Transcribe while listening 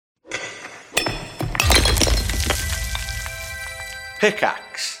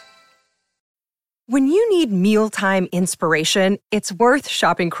Pickaxe. When you need mealtime inspiration, it's worth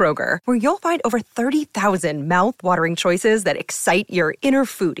shopping Kroger, where you'll find over 30,000 mouth-watering choices that excite your inner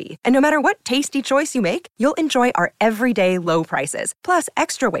foodie. And no matter what tasty choice you make, you'll enjoy our everyday low prices, plus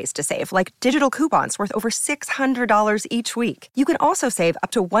extra ways to save, like digital coupons worth over $600 each week. You can also save up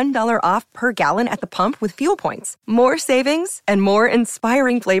to $1 off per gallon at the pump with fuel points. More savings and more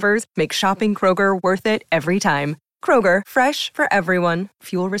inspiring flavors make shopping Kroger worth it every time. Kroger, fresh for everyone.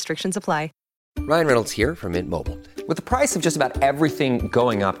 Fuel restrictions apply. Ryan Reynolds here from Mint Mobile. With the price of just about everything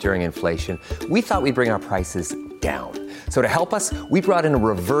going up during inflation, we thought we'd bring our prices down. So to help us, we brought in a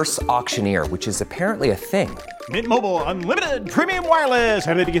reverse auctioneer, which is apparently a thing. Mint Mobile Unlimited Premium Wireless.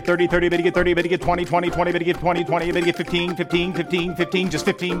 How to get 30, 30, how to get 30, how to get 20, 20, 20, how to get 20, 20, how to get 15, 15, 15, 15, just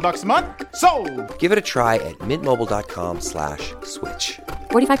 $15 a month? Sold! Give it a try at mintmobile.com/switch.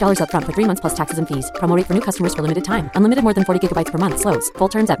 $45 up front for 3 months plus taxes and fees. Promo rate for new customers for limited time. Unlimited more than 40 gigabytes per month. Slows full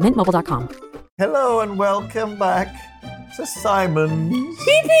terms at mintmobile.com. Hello and welcome back to Simon's.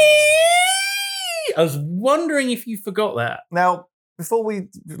 I was wondering if you forgot that. Now, before we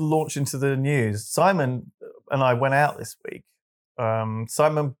launch into the news, Simon and I went out this week.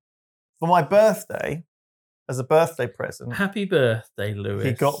 Simon, for my birthday, as a birthday present. Happy birthday, Lewis.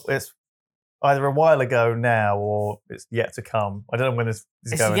 He got this either a while ago now or it's yet to come. I don't know when this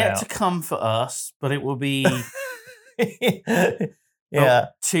is going out. It's yet to come for us, but it will be... Yeah,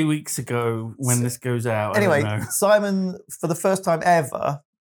 2 weeks ago when this goes out. Anyway, Simon, for the first time ever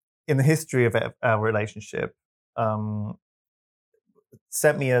in the history of our relationship,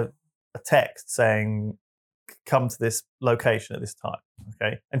 sent me a text saying, "Come to this location at this time."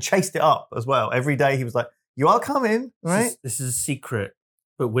 Okay, and chased it up as well. Every day he was like, "You are coming, right?" This is a secret,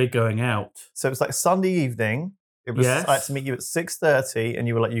 but we're going out. So it was like Sunday evening. It was I had to meet you at 6:30, and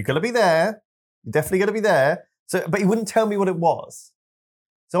you were like, "You're gonna be there. You're definitely gonna be there." So, but he wouldn't tell me what it was.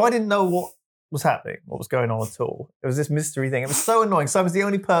 So I didn't know what was happening, what was going on at all. It was this mystery thing. It was so annoying. Simon's the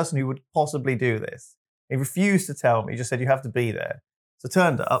only person who would possibly do this. He refused to tell me. He just said, "You have to be there." So I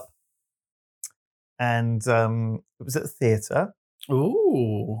turned up, and it was at the theatre.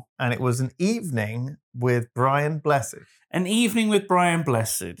 Ooh. And it was an evening with Brian Blessed. An evening with Brian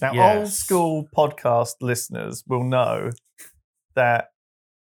Blessed. Now, yes. old school podcast listeners will know that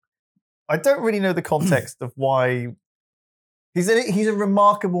I don't really know the context of why... He's a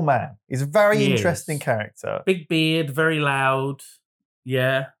remarkable man. He's a very interesting character. Big beard, very loud.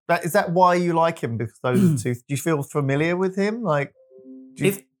 Yeah. Is that why you like him? Because those are two. Do you feel familiar with him? Like,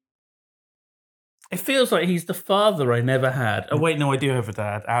 it feels like he's the father I never had. Oh wait, no, I do have a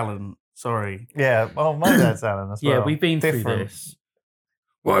dad, Alan. Sorry. Yeah. Oh, my dad's Alan as well. Yeah, we've been through this.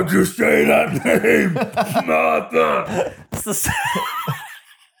 Why'd you say that name, Martha?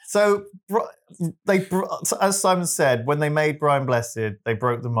 So as Simon said, when they made Brian Blessed, they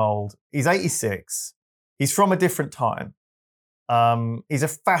broke the mold. He's 86. He's from a different time. He's a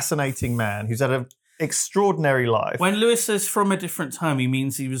fascinating man who's had an extraordinary life. When Lewis says from a different time, he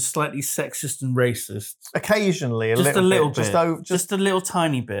means he was slightly sexist and racist. Occasionally, just a little bit. Just a little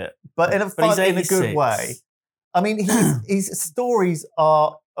tiny bit. But in a good way. I mean, his stories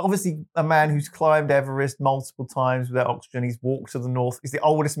are obviously a man who's climbed Everest multiple times without oxygen. He's walked to the North. He's the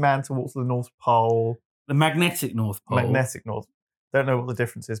oldest man to walk to the North Pole. The magnetic North Pole. Magnetic North. Don't know what the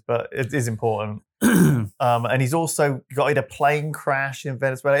difference is, but it is important. And he's also got in a plane crash in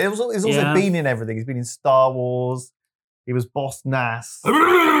Venezuela. He's also been in everything. He's been in Star Wars. He was Boss Nass.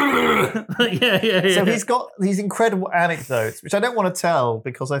 yeah. So he's got these incredible anecdotes, which I don't want to tell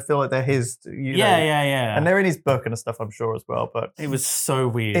because I feel like they're his. Yeah. And they're in his book and stuff, I'm sure, as well. But it was so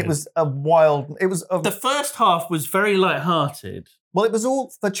weird. It was a wild. The first half was very lighthearted. Well, it was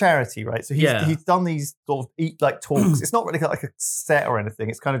all for charity, right? So he's done these sort of talks. It's not really like a set or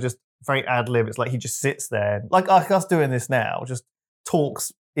anything. It's kind of just very ad lib. It's like he just sits there, like us doing this now, just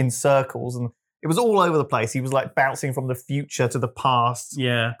talks in circles, and it was all over the place. He was like bouncing from the future to the past.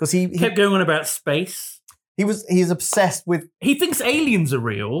 Yeah, because he kept going on about space. He's obsessed with. He thinks aliens are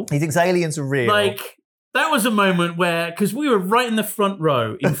real. Like that was a moment where, because we were right in the front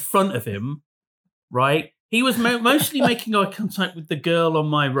row, in front of him, right. He was mostly making eye contact with the girl on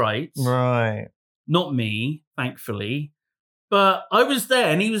my right. Right. Not me, thankfully. But I was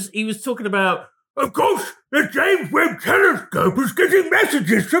there and he was talking about, of course, the James Webb Telescope is getting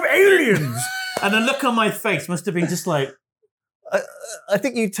messages from aliens. And the look on my face must have been just like... I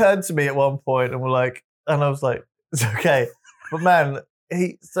think you turned to me at one point and were like, and I was like, it's okay. But man,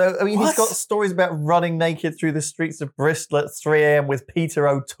 he's got stories about running naked through the streets of Bristol at 3 a.m. with Peter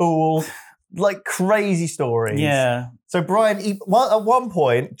O'Toole. Like crazy stories. Yeah. So Brian, at one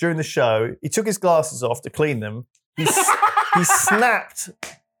point during the show, he took his glasses off to clean them. he snapped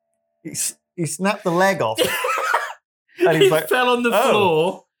the leg off. And he fell on the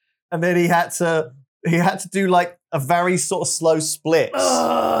floor. And then he had to do like a very sort of slow split.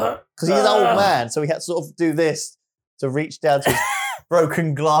 Because he's an old man, so he had to sort of do this to reach down to his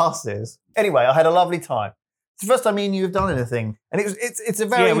broken glasses. Anyway, I had a lovely time. It's the first time me and you have done anything. And it's a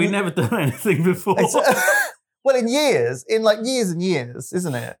very... Yeah, we've never done anything before. Well, in years and years,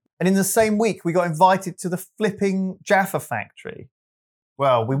 isn't it? And in the same week, we got invited to the flipping Jaffa factory.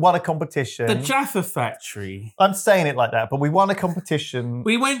 Well, we won a competition. The Jaffa factory. I'm saying it like that, but we won a competition.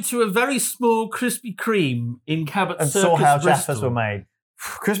 We went to a very small Krispy Kreme in Cabot and Circus, saw how Bristol. Jaffas were made.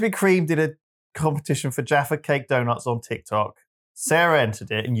 Krispy Kreme did a competition for Jaffa cake donuts on TikTok. Sarah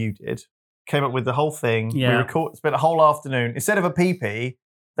entered it, and you did. Came up with the whole thing. Yeah. We spent a whole afternoon. Instead of a PP,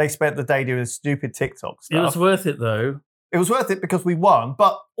 they spent the day doing stupid TikTok stuff. It was worth it, though. It was worth it because we won,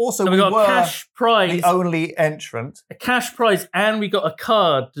 but also we got were a cash prize, the only entrant. A cash prize, and we got a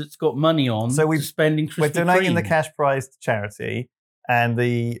card that's got money on. So to spend in Krispy we're donating Kreme. the cash prize to charity, and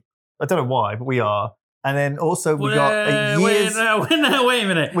I don't know why, but we are. And then also we got a year's... Wait a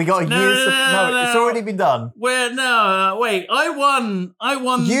minute. We got a year's... No, it's already been done. Wait, I won.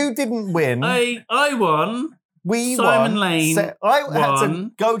 You didn't win. I won. We Simon won. Lane I had to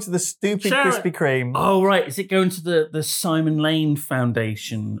won. go to the stupid Krispy Kreme. Oh, right. Is it going to the Simon Lane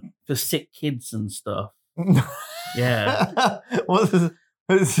Foundation for sick kids and stuff? Yeah.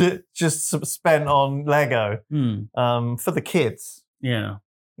 Was it just spent on Lego for the kids? Yeah.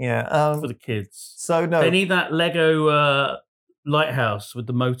 Yeah. For the kids. So, no. They need that Lego lighthouse with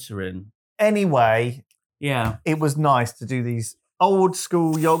the motor in. Anyway. Yeah. It was nice to do these old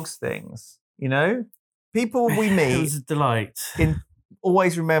school Yogs things, you know? People we meet... It was a delight.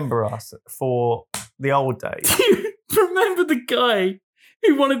 Always remember us for the old days. Do you remember the guy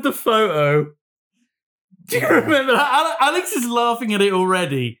who wanted the photo? Do you remember that? Alex is laughing at it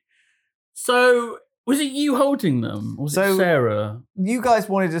already. So, was it you holding them? Or was it Sarah? You guys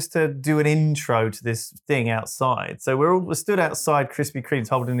wanted us to do an intro to this thing outside. So we're stood outside Krispy Kreme's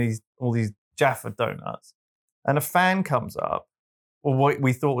holding all these Jaffa donuts. And a fan comes up. Or what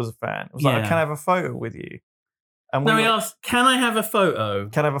we thought was a fan. It was like, can I have a photo with you? And we asked, can I have a photo?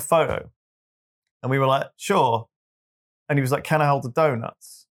 Can I have a photo? And we were like, sure. And he was like, can I hold the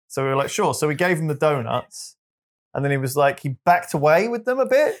donuts? So we were like, sure. So we gave him the donuts. And then he was like, he backed away with them a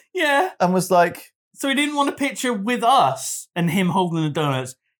bit. Yeah. And was like... So he didn't want a picture with us and him holding the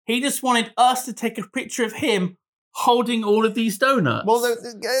donuts. He just wanted us to take a picture of him holding all of these donuts. Well,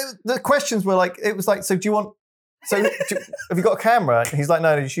 the questions were like, it was like, so do you want... So, have you got a camera? And he's like,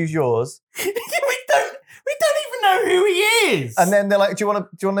 no, just use yours. we don't even know who he is. And then they're like, do you want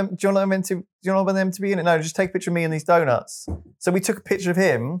them to be in it? No, just take a picture of me and these donuts. So we took a picture of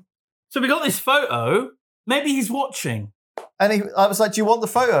him. So we got this photo. Maybe he's watching. And I was like, do you want the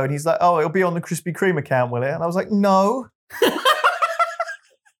photo? And he's like, oh, it'll be on the Krispy Kreme account, will it? And I was like, no.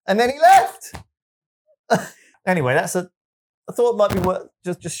 And then he left. Anyway, I thought it might be worth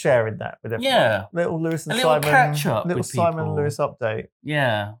just sharing that with everyone. Yeah. Little Lewis and Little Simon. catch up Little with Simon people. and Lewis update.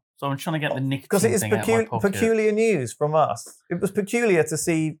 Yeah. So I'm trying to get the nicotine Because it is thing out of my pocket. peculiar news from us. It was peculiar to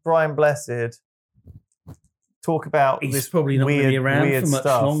see Brian Blessed talk about He's this probably not going to be around weird for much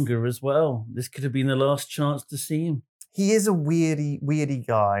stuff. longer as well. This could have been the last chance to see him. He is a weirdy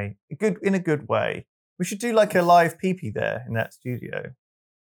guy. In a good way. We should do like a live pee-pee there in that studio.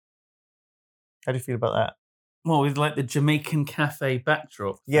 How do you feel about that? Well, with like the Jamaican cafe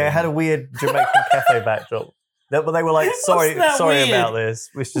backdrop. Yeah, it had a weird Jamaican cafe backdrop. But they were like, sorry weird? about this.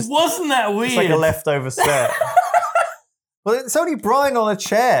 Wasn't that weird? It's like a leftover set. Well, it's only Brian on a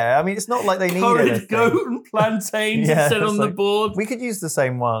chair. I mean, it's not like they need Curried anything. goat and plantains Yeah, instead it's on the like- board. We could use the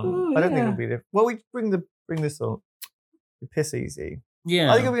same one. Oh, I don't think yeah. it'll be different. Well, we bring this on. We piss easy.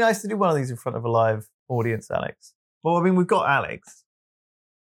 Yeah. I think it'd be nice to do one of these in front of a live audience, Alex. Well, I mean, we've got Alex.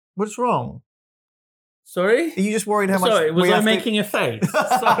 What's wrong? Sorry? Are you just worried how much? Sorry, was we I have to- making a face?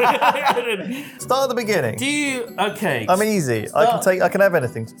 Sorry. Start at the beginning. Do you? Okay. I'm easy. I can have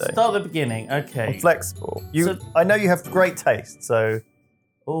anything today. Start at the beginning. Okay. I'm flexible. So- I know you have great taste, so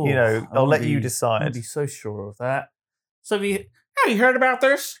Oh, you know, I I'll wouldn't let you be- decide. I wouldn't be so sure of that. So have you heard about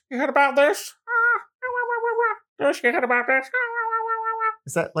this? You heard about this? You heard about this?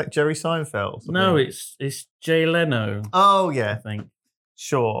 Is that like Jerry Seinfeld? or something? No, it's Jay Leno. Oh I yeah, think.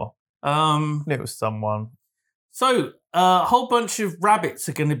 sure. It was someone. So a whole bunch of rabbits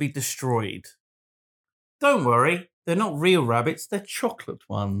are going to be destroyed. Don't worry, they're not real rabbits; they're chocolate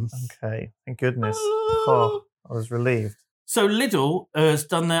ones. Okay, thank goodness. Oh, I was relieved. So Lidl has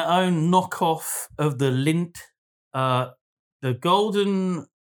done their own knockoff of the Lindt, the golden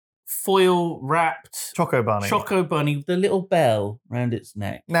foil wrapped Choco Bunny with a little bell around its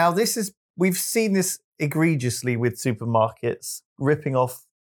neck. Now, we've seen this egregiously with supermarkets ripping off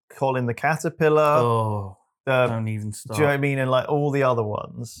Colin the Caterpillar. Oh, don't even start. Do you know what I mean? And like all the other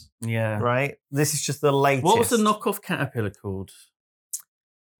ones. Yeah. Right? This is just the latest. What was the knockoff Caterpillar called?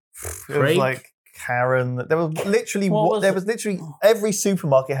 It was like Karen. There was literally every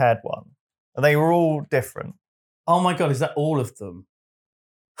supermarket had one. And they were all different. Oh my God, is that all of them?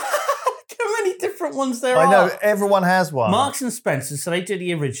 How many different ones there are? I know, everyone has one. Marks and Spencer, so they did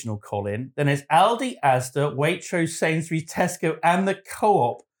the original Colin. Then there's Aldi, Asda, Waitrose, Sainsbury's, Tesco, and the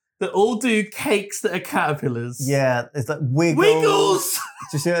Co-op that all do cakes that are caterpillars. Yeah, it's like Wiggles.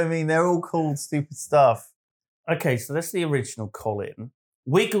 Do you see what I mean? They're all called stupid stuff. Okay, so that's the original Colin.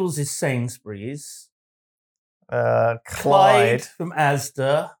 Wiggles is Sainsbury's. Clyde from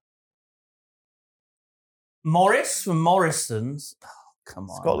Asda. Morris from Morrison's. Oh, come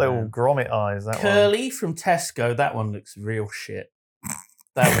on. It's got little grommet eyes. Curly from Tesco. That one looks real shit.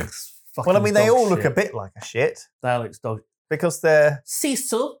 That looks fucking well, I mean, they all shit. look a bit like a shit. That looks dog. Because they're...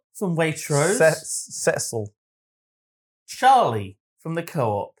 Cecil from Waitrose. Cecil. Charlie from the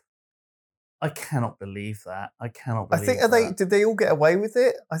Co-op. I cannot believe that. I think did they all get away with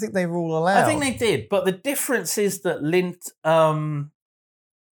it? I think they were all allowed. I think they did, but the difference is that Lindt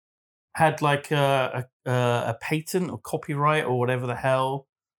had like a patent or copyright or whatever the hell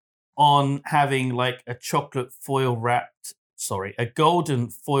on having like a golden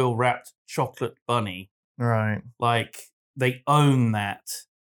foil wrapped chocolate bunny. Right. Like they own that.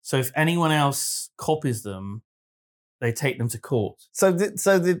 So if anyone else copies them, they take them to court. So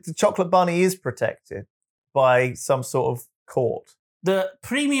the chocolate bunny is protected by some sort of court. The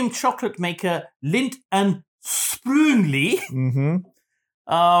premium chocolate maker Lindt and Sprüngli,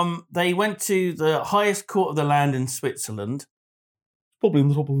 they went to the highest court of the land in Switzerland. Probably on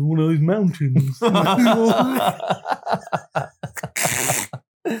the top of one of those mountains.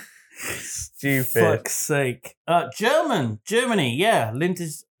 Stupid. Fuck's sake. Germany, yeah.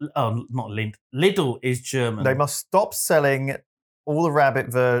 Lidl is German. They must stop selling all the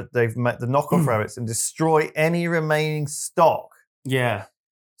rabbit they've met the knockoff rabbits and destroy any remaining stock. Yeah.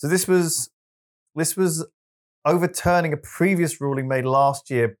 So this was overturning a previous ruling made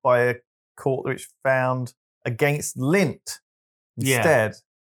last year by a court which found against Lindt instead. Yeah.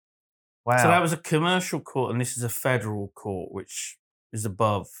 Wow. So that was a commercial court and this is a federal court, which is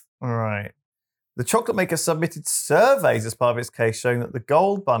above. All right. The chocolate maker submitted surveys as part of its case showing that the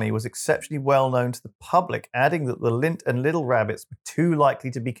gold bunny was exceptionally well known to the public, adding that the Lindt and Lidl rabbits were too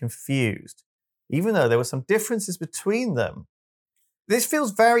likely to be confused, even though there were some differences between them. This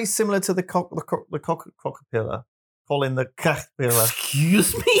feels very similar to the cockapilla. Colin the Caterpillar.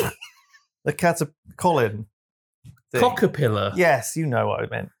 Excuse me? The Colin. Cockapilla? Yes, you know what I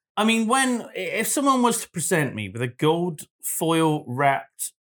meant. I mean, if someone was to present me with a gold foil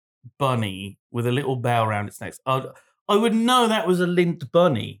wrapped bunny with a little bell around its neck, I would know that was a Lindt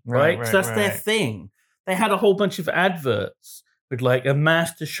bunny, right? So that's their thing. They had a whole bunch of adverts with like a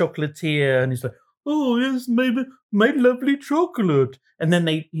master chocolatier, and he's like, "Oh, yes, made lovely chocolate," and then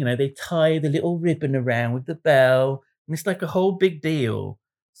they tie the little ribbon around with the bell, and it's like a whole big deal.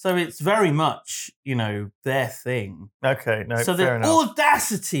 So it's very much, their thing. Okay, no, so fair enough. The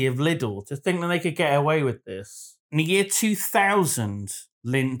audacity of Lidl to think that they could get away with this. In the year 2000,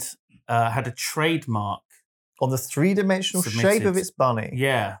 Lindt had a trademark. On the three-dimensional shape of its bunny.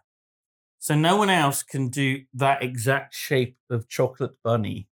 Yeah. So no one else can do that exact shape of chocolate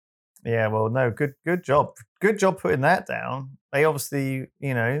bunny. Yeah, well, no, good job. Good job putting that down. They obviously,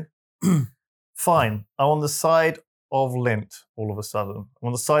 fine. I'm on the side of Lindt all of a sudden. I'm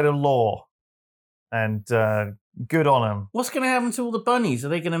on the side of law. And good on them. What's going to happen to all the bunnies? Are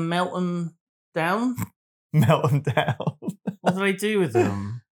they going to melt them down? Melt them down. What do they do with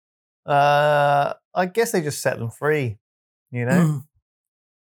them? I guess they just set them free, No,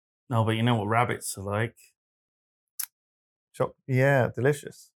 but you know what rabbits are like. Yeah,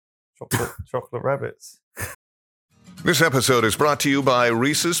 delicious. Chocolate rabbits. This episode is brought to you by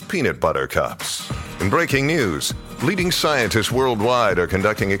Reese's Peanut Butter Cups. In breaking news, leading scientists worldwide are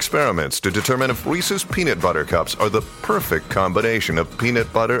conducting experiments to determine if Reese's Peanut Butter Cups are the perfect combination of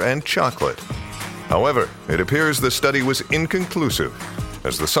peanut butter and chocolate. However, it appears the study was inconclusive,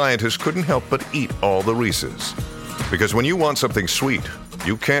 as the scientists couldn't help but eat all the Reese's. Because when you want something sweet,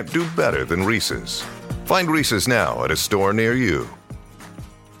 you can't do better than Reese's. Find Reese's now at a store near you.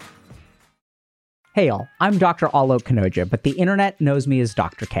 Hey y'all, I'm Dr. Alok Kanoja, but the internet knows me as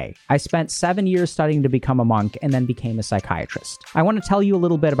Dr. K. I spent 7 years studying to become a monk and then became a psychiatrist. I want to tell you a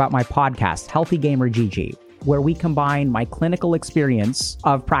little bit about my podcast, Healthy Gamer GG. where we combine my clinical experience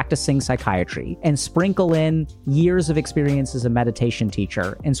of practicing psychiatry and sprinkle in years of experience as a meditation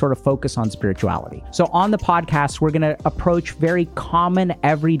teacher and sort of focus on spirituality. So on the podcast, we're going to approach very common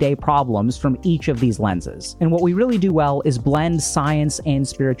everyday problems from each of these lenses. And what we really do well is blend science and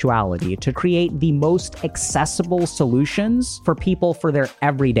spirituality to create the most accessible solutions for people for their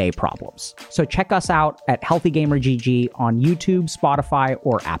everyday problems. So check us out at Healthy Gamer GG on YouTube, Spotify,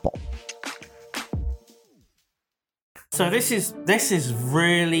 or Apple. So this is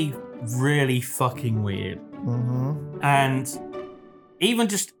really, really fucking weird. Mm-hmm. And even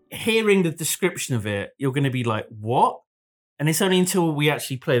just hearing the description of it, you're going to be like, what? And it's only until we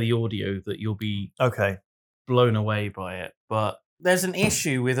actually play the audio that you'll be blown away by it. But there's an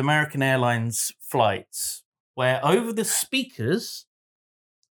issue with American Airlines flights where over the speakers,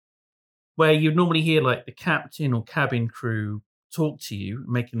 where you'd normally hear like the captain or cabin crew talk to you,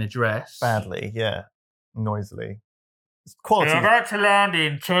 make an address. Badly, yeah. Noisily. It's quality. We're about to land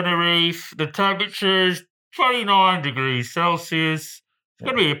in Tenerife. The temperature is 29 degrees Celsius. It's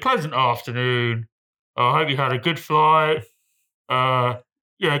going to be a pleasant afternoon. I hope you had a good flight.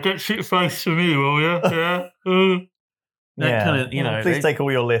 Get shit face for me, will you? Yeah. That kind of, you know. Please take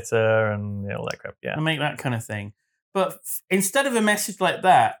all your litter and all that crap. Yeah. And make that kind of thing. But instead of a message like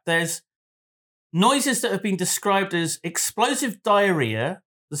that, there's noises that have been described as explosive diarrhea,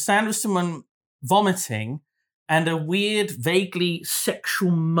 the sound of someone vomiting, and a weird, vaguely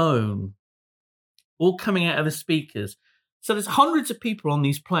sexual moan, all coming out of the speakers. So there's hundreds of people on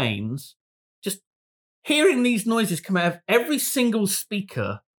these planes just hearing these noises come out of every single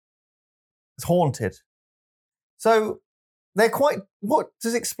speaker. It's haunted. So they're quite... What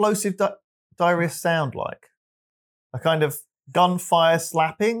does explosive diarrhea sound like? A kind of gunfire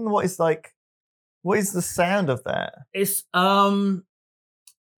slapping? What is the sound of that? It's,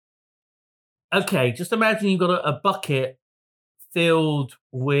 okay, just imagine you've got a bucket filled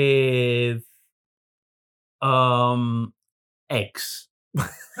with eggs. Okay.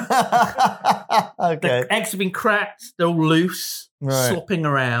 The eggs have been cracked, they're all loose, slopping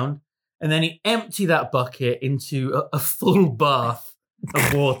around, and then you empty that bucket into a full bath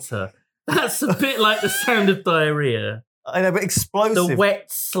of water. That's a bit like the sound of diarrhea. I know, but explosive. The wet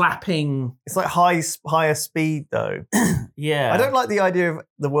slapping. It's like higher speed, though. Yeah. I don't like the idea of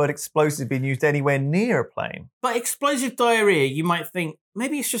the word explosive being used anywhere near a plane. But explosive diarrhea, you might think,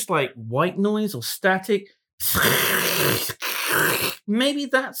 maybe it's just like white noise or static. Maybe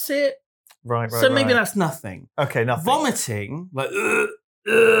that's it. Right. So maybe that's nothing. Okay, nothing. Vomiting, like,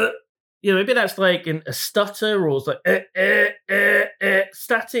 maybe that's like a stutter or it's like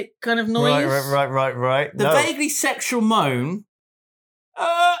static kind of noise. Right. The vaguely sexual moan.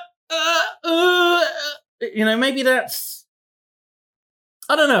 Maybe that's,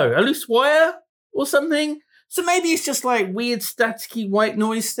 I don't know, a loose wire or something. So maybe it's just like weird staticky white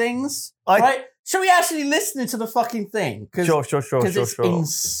noise things, right? Shall we actually listen to the fucking thing? Sure. Because it's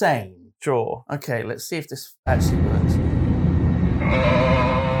insane. Sure. Okay, let's see if this actually works.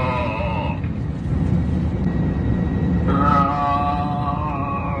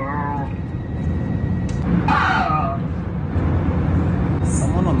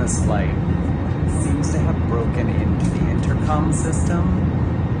 Someone on this flight seems to have broken into the intercom system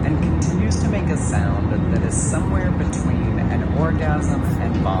and continues to make a sound that is somewhere between an orgasm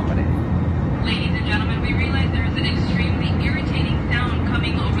and vomiting. Ladies and gentlemen, we realize there is an extremely irritating sound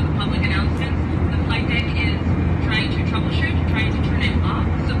coming over the public announcements. The flight deck is trying to troubleshoot, trying to turn it off,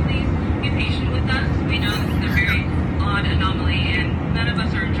 so please be patient with us. We know this is a very odd anomaly and none of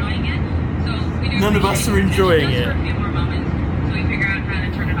us are enjoying it. So we do None of us are enjoying it. For a few more moments so we figure out how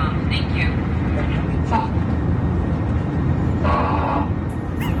to turn it off. Thank you.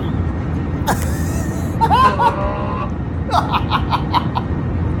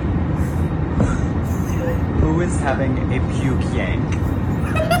 Who is having a puke yank?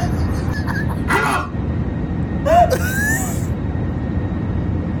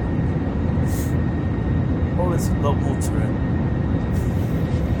 Oh, there's a lot more to it.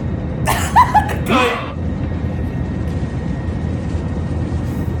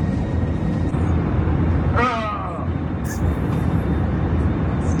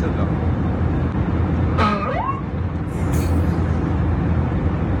 Still going.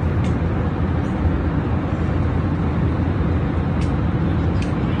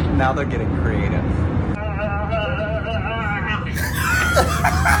 Now they're getting creative.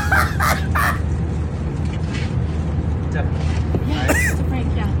 Yes, right,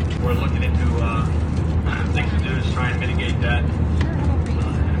 yeah. We're looking into things to do is try and mitigate that.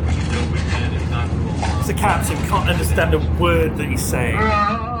 And if we can do what we can, if not, we'll... The captain can't understand a word that he's saying.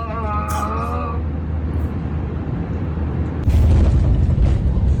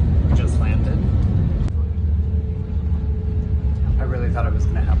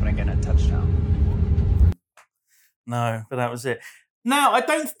 No, but that was it. Now, I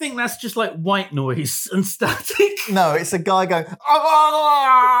don't think that's just like white noise and static. No, it's a guy going,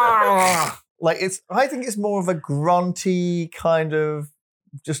 like I think it's more of a grunty kind of,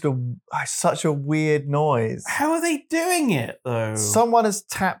 just such a weird noise. How are they doing it though? Someone has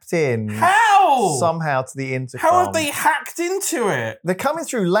tapped in. How? Somehow to the intercom. How have they hacked into it? They're coming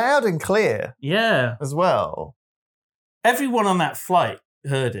through loud and clear. Yeah. As well. Everyone on that flight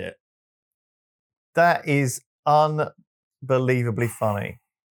heard it. That is unbelievably funny.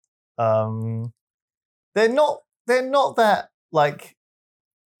 They're not that, like,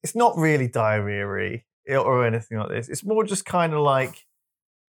 it's not really diarrhea-y or anything like this. It's more just kind of like...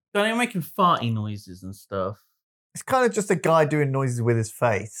 They're making farty noises and stuff. It's kind of just a guy doing noises with his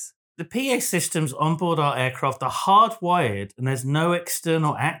face. The PA systems on board our aircraft are hardwired and there's no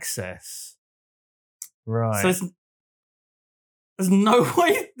external access. Right. So there's no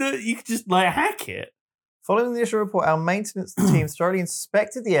way that you could just like hack it. Following the initial report, our maintenance team thoroughly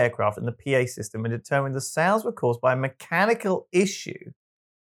inspected the aircraft and the PA system and determined the sounds were caused by a mechanical issue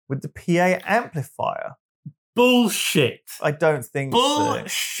with the PA amplifier. Bullshit. I don't think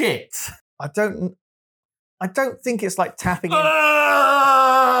Bullshit. So. I don't think it's like tapping in.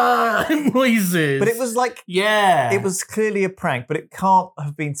 Noises. But it was like, yeah. It was clearly a prank, but it can't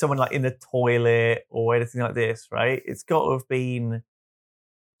have been someone like in the toilet or anything like this, right? It's got to have been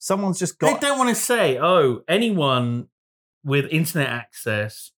someone's just got... They don't want to say, oh, anyone with internet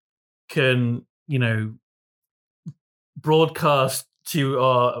access can, broadcast to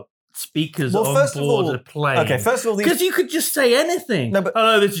our speakers on board a plane. Okay, first of all... Because you could just say anything. No, but...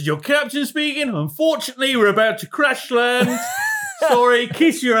 Hello, this is your captain speaking. Unfortunately, we're about to crash land. Sorry,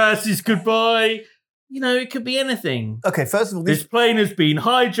 kiss your asses goodbye. It could be anything. Okay, first of all... This plane has been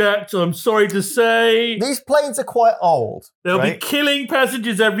hijacked, I'm sorry to say. These planes are quite old. They'll be killing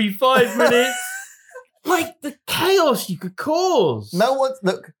passengers every 5 minutes. Like, the chaos you could cause. No one's...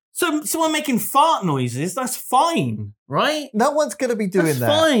 Look... So, someone making fart noises, that's fine, right? No one's going to be doing that.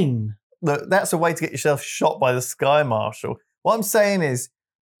 That's fine. Look, that's a way to get yourself shot by the Sky Marshal. What I'm saying is,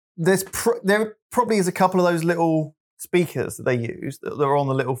 there probably is a couple of those little speakers that they use that are on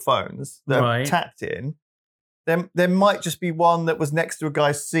the little phones that are tapped in. There might just be one that was next to a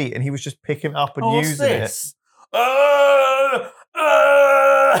guy's seat and he was just picking it up and using it.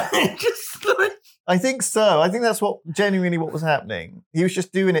 Just like... I think so. I think that's genuinely what was happening. He was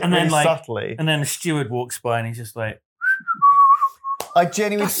just doing it really subtly. And then a steward walks by and he's just like... I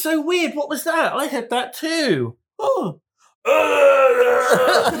genuinely... That's so weird. What was that? I had that too. Oh.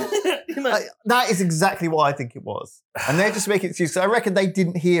 That is exactly what I think it was. And they're just making excuses. I reckon they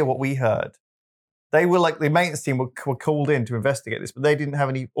didn't hear what we heard. They were like, the maintenance team were called in to investigate this, but they didn't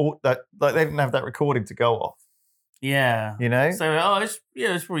have they didn't have that recording to go off. Yeah. So,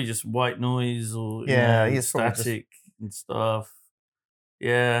 it's probably just white noise or static and stuff.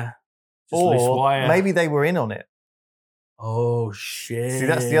 Yeah. Just loose wire. Maybe they were in on it. Oh, shit. See,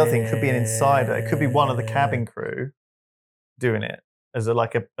 that's the other thing. It could be an insider. It could be one of the cabin crew doing it as a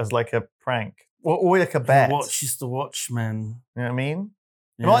prank. Or like a bet. The watch is the watchman. You know what I mean?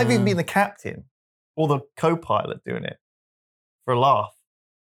 It might have even been the captain or the co-pilot doing it for a laugh.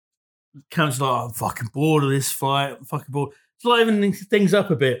 Comes like, I'm fucking bored of this flight. I'm fucking bored. It's livening things up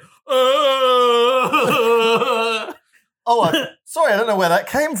a bit. Sorry, I don't know where that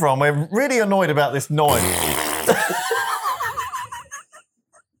came from. We're really annoyed about this noise.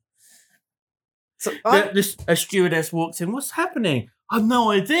 A stewardess walks in. What's happening? I've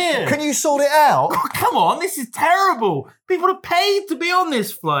no idea. Can you sort it out? Oh, come on, this is terrible. People are paid to be on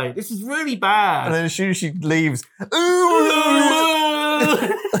this flight. This is really bad. And then as soon as she leaves,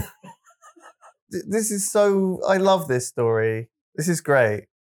 this is so... I love this story. This is great.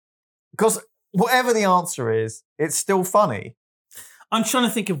 Because whatever the answer is, it's still funny. I'm trying to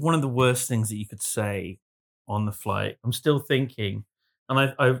think of one of the worst things that you could say on the flight. I'm still thinking.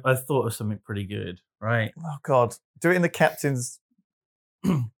 And I thought of something pretty good, right? Oh, God. Do it in the captain's...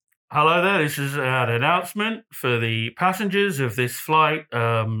 Hello there, this is an announcement for the passengers of this flight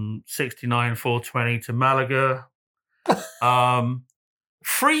 69420 to Malaga.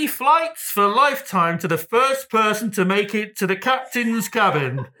 Free flights for lifetime to the first person to make it to the captain's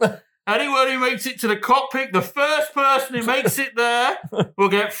cabin. Anyone who makes it to the cockpit, the first person who makes it there will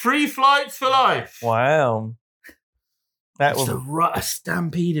get free flights for life. Wow. That was a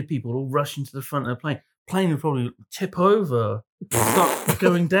stampede of people all rushing to the front of the plane. Plane would probably tip over, start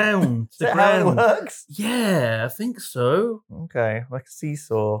going down to the ground. How it works? Yeah, I think so. Okay, like a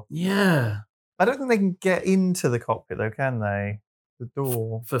seesaw. Yeah. I don't think they can get into the cockpit though, can they? The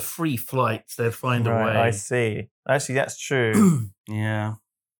door. For free flights, they'd find a way. I see. Actually, that's true. Yeah.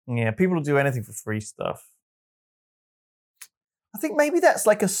 Yeah, people will do anything for free stuff. think maybe that's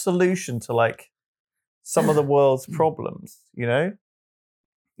like a solution to like some of the world's problems, you know?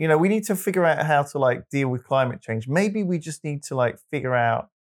 You know, we need to figure out how to like deal with climate change. Maybe we just need to like figure out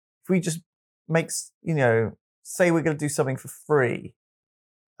if we just say we're going to do something for free,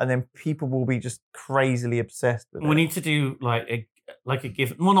 and then people will be just crazily obsessed with it. We need to do like a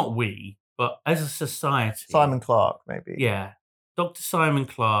gift. Well, not we, but as a society. Simon Clarke, maybe. Yeah, Dr. Simon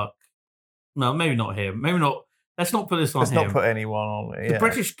Clarke. No, maybe not him. Maybe not. Let's not put this on him. Let's not put anyone on it. The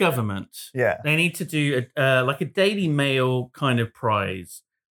British government. Yeah. They need to do like a Daily Mail kind of prize.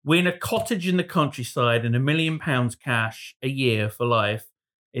 Win a cottage in the countryside and £1 million cash a year for life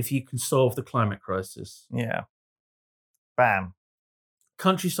if you can solve the climate crisis. Yeah. Bam.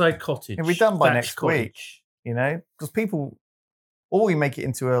 Countryside cottage. It'll be done by Thatch next cottage. week, you know? Because people, or we make it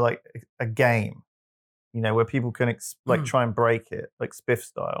into a game, you know, where people can try and break it, like Spiff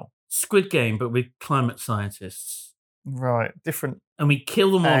style. Squid Game, but with climate scientists. Right. Different. And we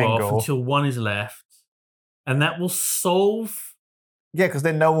kill them all angle. off until one is left. And that will solve... Yeah, because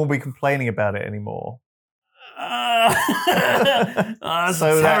then no one will be complaining about it anymore. That's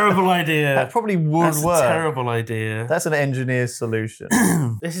a terrible idea. That probably would work. That's a terrible idea. That's an engineer's solution.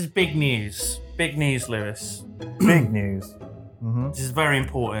 This is big news. Big news, Lewis. Big news. Mm-hmm. This is very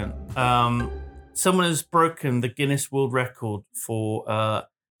important. Someone has broken the Guinness World Record for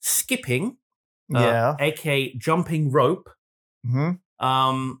skipping, aka jumping rope,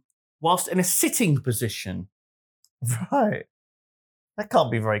 whilst in a sitting position. Right. That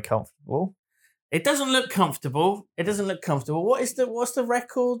can't be very comfortable. It doesn't look comfortable. What's the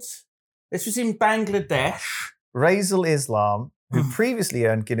record? This was in Bangladesh. Raisal Islam, who previously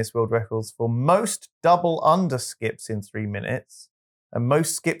earned Guinness World Records for most double under skips in 3 minutes and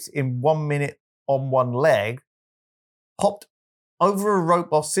most skips in 1 minute on one leg, hopped over a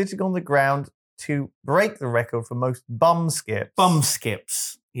rope while sitting on the ground to break the record for most bum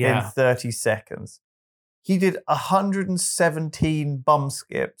skips. Yeah. In 30 seconds. He did 117 bum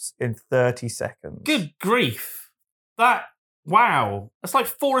skips in 30 seconds. Good grief. Wow. That's like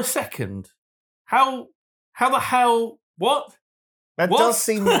 4 a second. How the hell, what? That does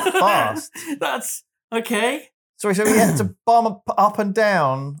seem fast. That's, okay. Sorry, so he had to bum up and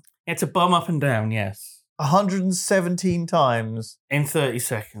down. He had to bum up and down, yes. 117 times. In 30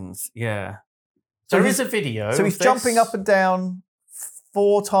 seconds, yeah. So there is a video. So he's jumping up and down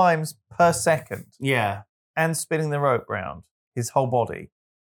 4 times per second. Yeah. And spinning the rope round his whole body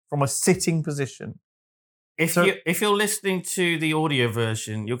from a sitting position. If you're listening to the audio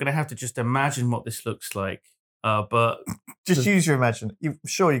version, you're going to have to just imagine what this looks like. But just use your imagination.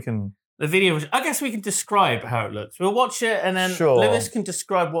 Sure, you can. The video, I guess we can describe how it looks. We'll watch it and then Lewis can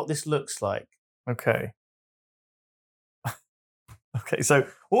describe what this looks like. Okay. Okay, so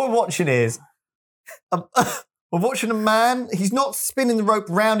what we're watching is we're watching a man. He's not spinning the rope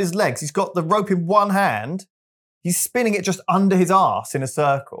round his legs. He's got the rope in one hand. He's spinning it just under his arse in a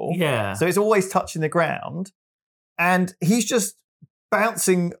circle. Yeah. So it's always touching the ground. And he's just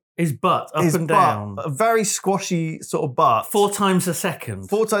bouncing his butt up and down. A very squashy sort of butt. 4 times a second.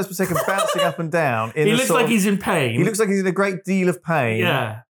 4 times per second, bouncing up and down. He looks like he's in pain. He looks like he's in a great deal of pain.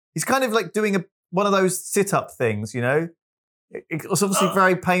 Yeah. He's kind of like doing one of those sit-up things, you know? It's obviously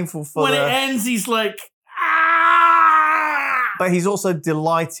very painful for when it ends, he's like, but he's also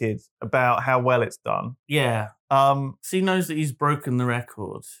delighted about how well it's done. Yeah. So he knows that he's broken the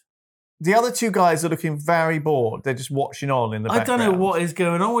record. The other 2 guys are looking very bored. They're just watching on in the background. I don't know what is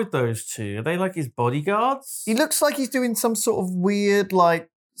going on with those 2. Are they like his bodyguards? He looks like he's doing some sort of weird, like,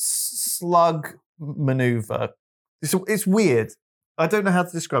 slug maneuver. It's weird. I don't know how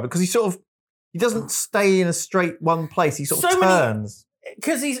to describe it because he doesn't stay in a straight one place. He sort of turns.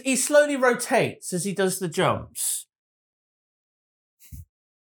 Because he slowly rotates as he does the jumps.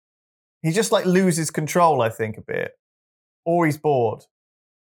 He just like loses control, I think, a bit. Or he's bored.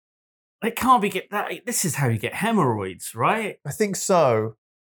 It can't be this is how you get hemorrhoids, right? I think so.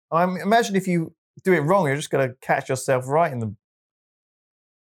 Imagine if you do it wrong, you're just going to catch yourself right in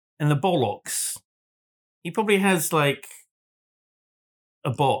the bollocks. He probably has like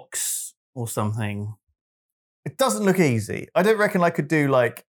a box or something. It doesn't look easy. I don't reckon I could do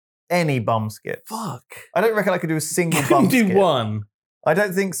like any bum skips. Fuck. I don't reckon I could do a single bum skip. Do one. I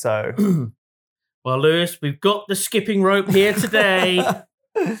don't think so. Well, Lewis, we've got the skipping rope here today.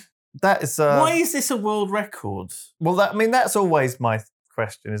 That is. Why is this a world record? Well, that's always my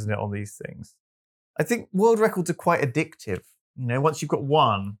question, isn't it, on these things? I think world records are quite addictive. You know, once you've got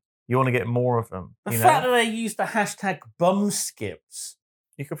one, you want to get more of them. The fact that they use the hashtag bum skips.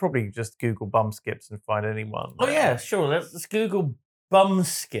 You could probably just Google bum skips and find anyone. Oh, yeah, sure. Let's Google bum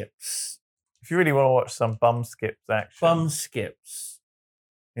skips. If you really want to watch some bum skips action. Bum skips.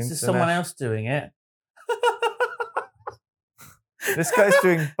 Is someone else doing it? This guy's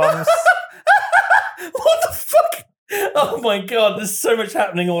doing bums. What the fuck? Oh my God, there's so much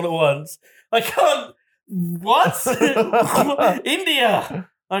happening all at once. I can't. What? India.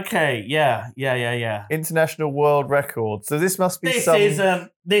 Okay, yeah. International world record. So this must be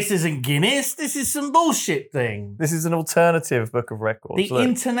This isn't Guinness. This is some bullshit thing. This is an alternative book of records. The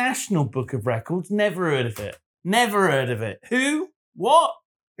International Book of Records. Never heard of it. Never heard of it. Who? What?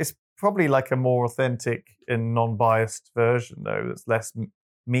 It's probably like a more authentic and non-biased version, though. That's less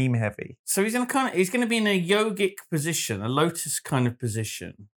meme heavy. So he's going to be in a yogic position, a lotus kind of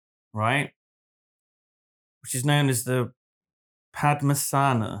position, right? Which is known as the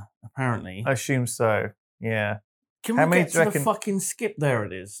Padmasana, apparently. I assume so. Yeah. Can we get to the fucking skip? There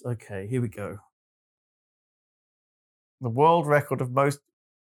it is. Okay, here we go. The world record of most.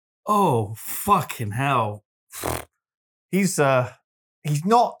 Oh fucking hell! He's not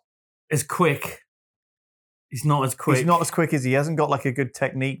as quick. He's not as quick. He's not as quick as he hasn't got like a good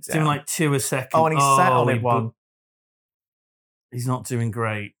technique. He's doing like 2 a second. Oh, and he sat on it one. He's not doing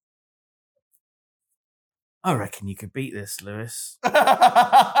great. I reckon you could beat this, Lewis.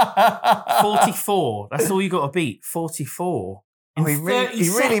 44. That's all you got to beat. 44. He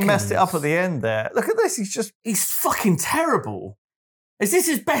really messed it up at the end there. Look at this. He's fucking terrible. Is this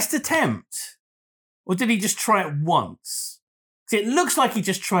his best attempt? Or did he just try it once? See, it looks like he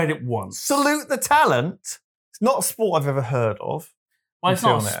just tried it once. Salute the talent. It's not a sport I've ever heard of. Well, it's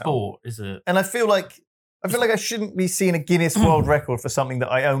not a sport, is it? And I feel like I shouldn't be seeing a Guinness World Record for something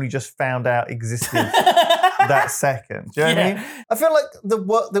that I only just found out existed that second. Do you know what I mean? I feel like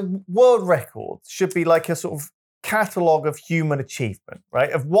the world record should be like a sort of catalogue of human achievement,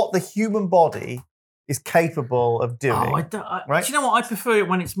 right? Of what the human body is capable of doing. Oh, right? Do you know what? I prefer it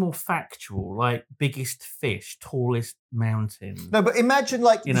when it's more factual, like biggest fish, tallest mountain. No, but imagine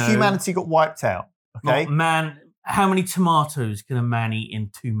like humanity got wiped out. Okay, how many tomatoes can a man eat in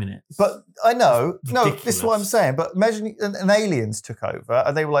 2 minutes? But I know, this is what I'm saying. But imagine an aliens took over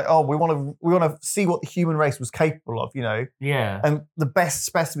and they were like, "Oh, we want to see what the human race was capable of," Yeah. And the best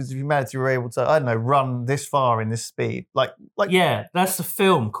specimens of humanity were able to, I don't know, run this far in this speed. Like. Yeah, that's the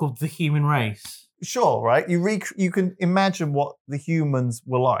film called The Human Race. Sure, right? You can imagine what the humans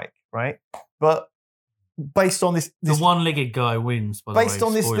were like, right? But based on this the one-legged guy wins. By the way, based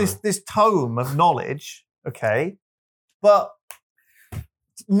on this tome of knowledge. Okay, but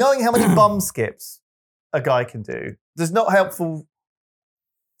knowing how many bum skips a guy can do is not helpful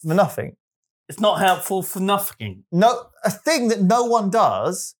for nothing. It's not helpful for nothing. No, a thing that no one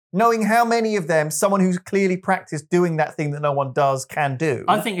does, knowing how many of them someone who's clearly practiced doing that thing that no one does can do.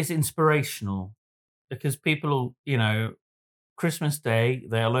 I think it's inspirational because people, Christmas Day,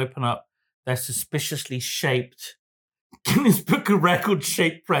 they'll open up their suspiciously shaped Guinness Book of Records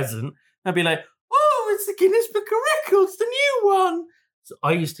shaped present. They'll be like, it's the Guinness Book of Records, the new one. So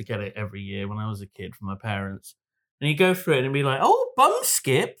I used to get it every year when I was a kid from my parents. And you go through it and be like, oh, bum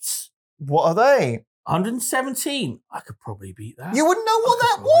skips. What are they? 117. I could probably beat that. You wouldn't know what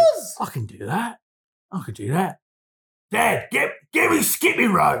that was. I can do that. I could do that. Dad, get me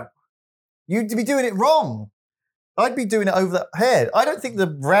skipping rope. You'd be doing it wrong. I'd be doing it over the head. I don't think the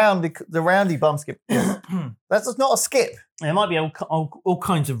roundy bum skip. That's just not a skip. There might be all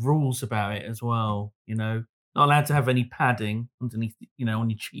kinds of rules about it as well. Not allowed to have any padding underneath, on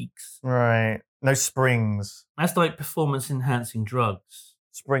your cheeks. Right. No springs. That's like performance-enhancing drugs.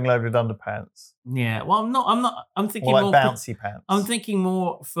 Spring-loaded underpants. Yeah. Well, I'm not. I'm thinking more more bouncy pants. I'm thinking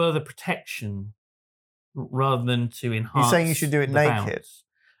more further protection rather than to enhance. You're saying you should do it naked.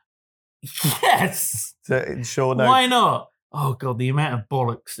 Bounce. Yes. To ensure no. Why not? Oh God, the amount of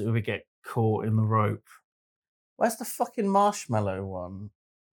bollocks that would get caught in the rope. Where's the fucking marshmallow one?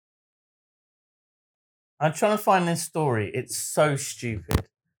 I'm trying to find this story. It's so stupid.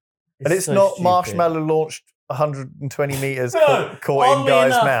 It's so not stupid. Marshmallow launched 120 meters caught in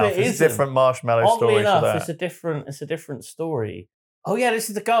guy's mouth. It's a different marshmallow story. Oddly enough, for that. It's a different story. Oh yeah, this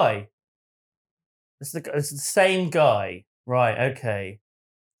is the guy. It's the same guy. Right. Okay.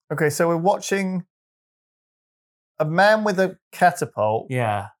 Okay, so we're watching a man with a catapult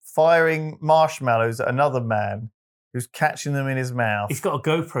firing marshmallows at another man who's catching them in his mouth. He's got a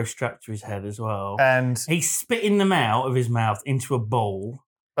GoPro strapped to his head as well. And he's spitting them out of his mouth into a bowl.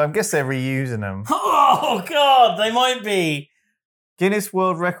 I guess they're reusing them. Oh, God, they might be. Guinness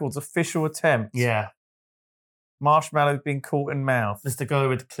World Records official attempt. Yeah. Marshmallows being caught in mouth. There's the guy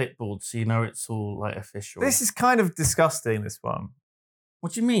with the clipboard, so it's all like official. This is kind of disgusting, this one.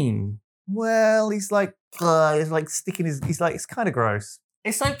 What do you mean? Well, he's like sticking his. He's like, it's kind of gross.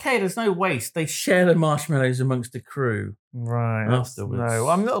 It's okay. There's no waste. They share the marshmallows amongst the crew. Right. Afterwards. No,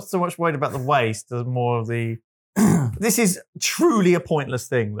 I'm not so much worried about the waste. There's more of the. This is truly a pointless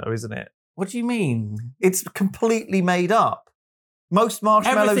thing, though, isn't it? What do you mean? It's completely made up. Most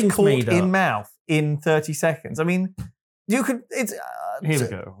marshmallows Everything's caught made up. in mouth in 30 seconds. I mean, you could. It's Here we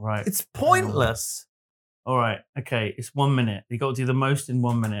go. Right. It's pointless. All right. Okay. It's 1 minute. You got to do the most in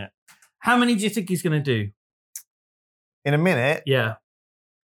 1 minute. How many do you think he's going to do? In a minute, Yeah.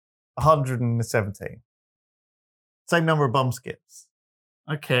 117. Same number of bum skips.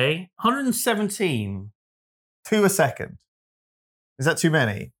 Okay. 117. 2 a second. Is that too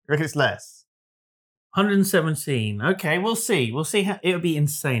many? You reckon it's less? 117. Okay. We'll see. We'll see. It would be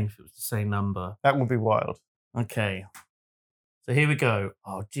insane if it was the same number. That would be wild. Okay. So here we go.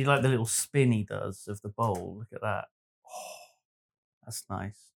 Oh, do you like the little spin he does of the bowl? Look at that. Oh, that's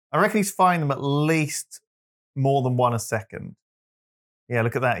nice. I reckon he's finding them at least more than 1 a second. Yeah,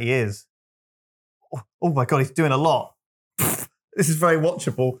 look at that. He is. Oh my God, he's doing a lot. This is very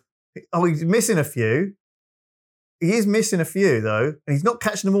watchable. Oh, he's missing a few. He is missing a few, though, and he's not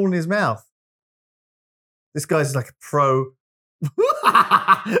catching them all in his mouth. This guy's like a pro.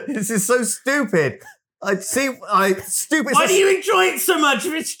 This is so stupid. Stupid. Why do you enjoy it so much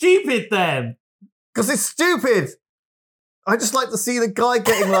if it's stupid then? Because it's stupid. I just like to see the guy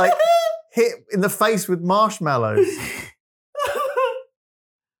getting like hit in the face with marshmallows.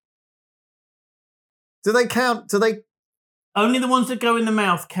 Do they count? Do they? Only the ones that go in the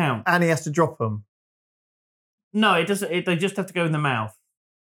mouth count. And he has to drop them. No, it doesn't. They just have to go in the mouth.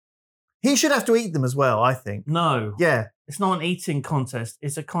 He should have to eat them as well, I think. No. Yeah. It's not an eating contest.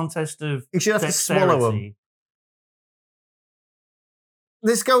 It's a contest of He should have dexterity. to swallow them.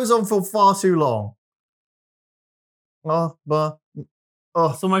 This goes on for far too long.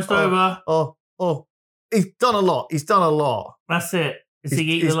 It's almost over. He's done a lot. He's done a lot. That's it. Does he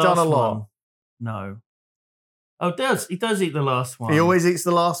eat he's the last done a lot. one? No. Oh, he does eat the last one. He always eats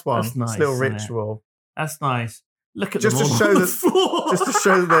the last one. That's nice, It's a little isn't it? ritual. That's nice. Look at Just them to all show on the that, floor. just to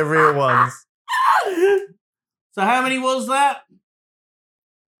show that they're real ones. So how many was that?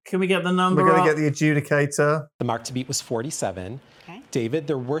 Can we get the number? We're going up? to get the adjudicator. The mark to beat was 47. Okay. David,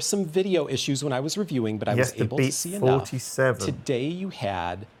 there were some video issues when I was reviewing, but I was able to see enough. 47. Today you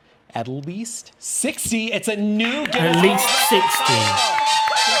had at least 60. It's a new Guinness. At least 60.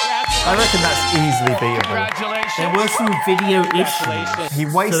 I reckon that's easily beatable. Congratulations. There were some video issues. He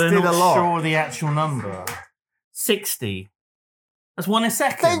wasted so they're not a lot. sure of the actual number. 60. That's 1 a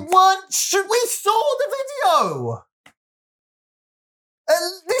second. They weren't. We saw the video.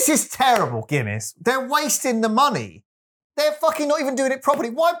 This is terrible, Guinness. They're wasting the money. They're fucking not even doing it properly.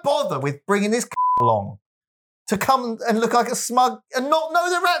 Why bother with bringing this along to come and look like a smug and not know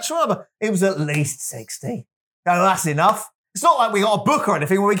their actual number? It was at least 60. No, that's enough. It's not like we got a book or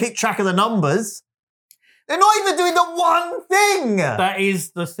anything where we keep track of the numbers. They're not even doing the one thing. That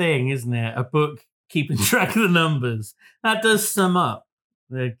is the thing, isn't it? A book keeping track of the numbers. That does sum up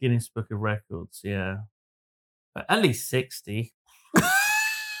the Guinness Book of Records, yeah. But at least 60.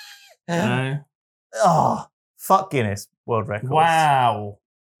 No. Oh, fuck Guinness World Records. Wow.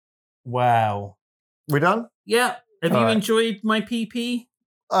 We done? Yeah. Have All you right. enjoyed my PP?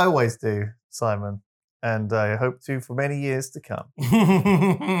 I always do, Simon. And I hope to for many years to come.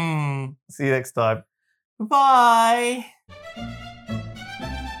 See you next time. Bye.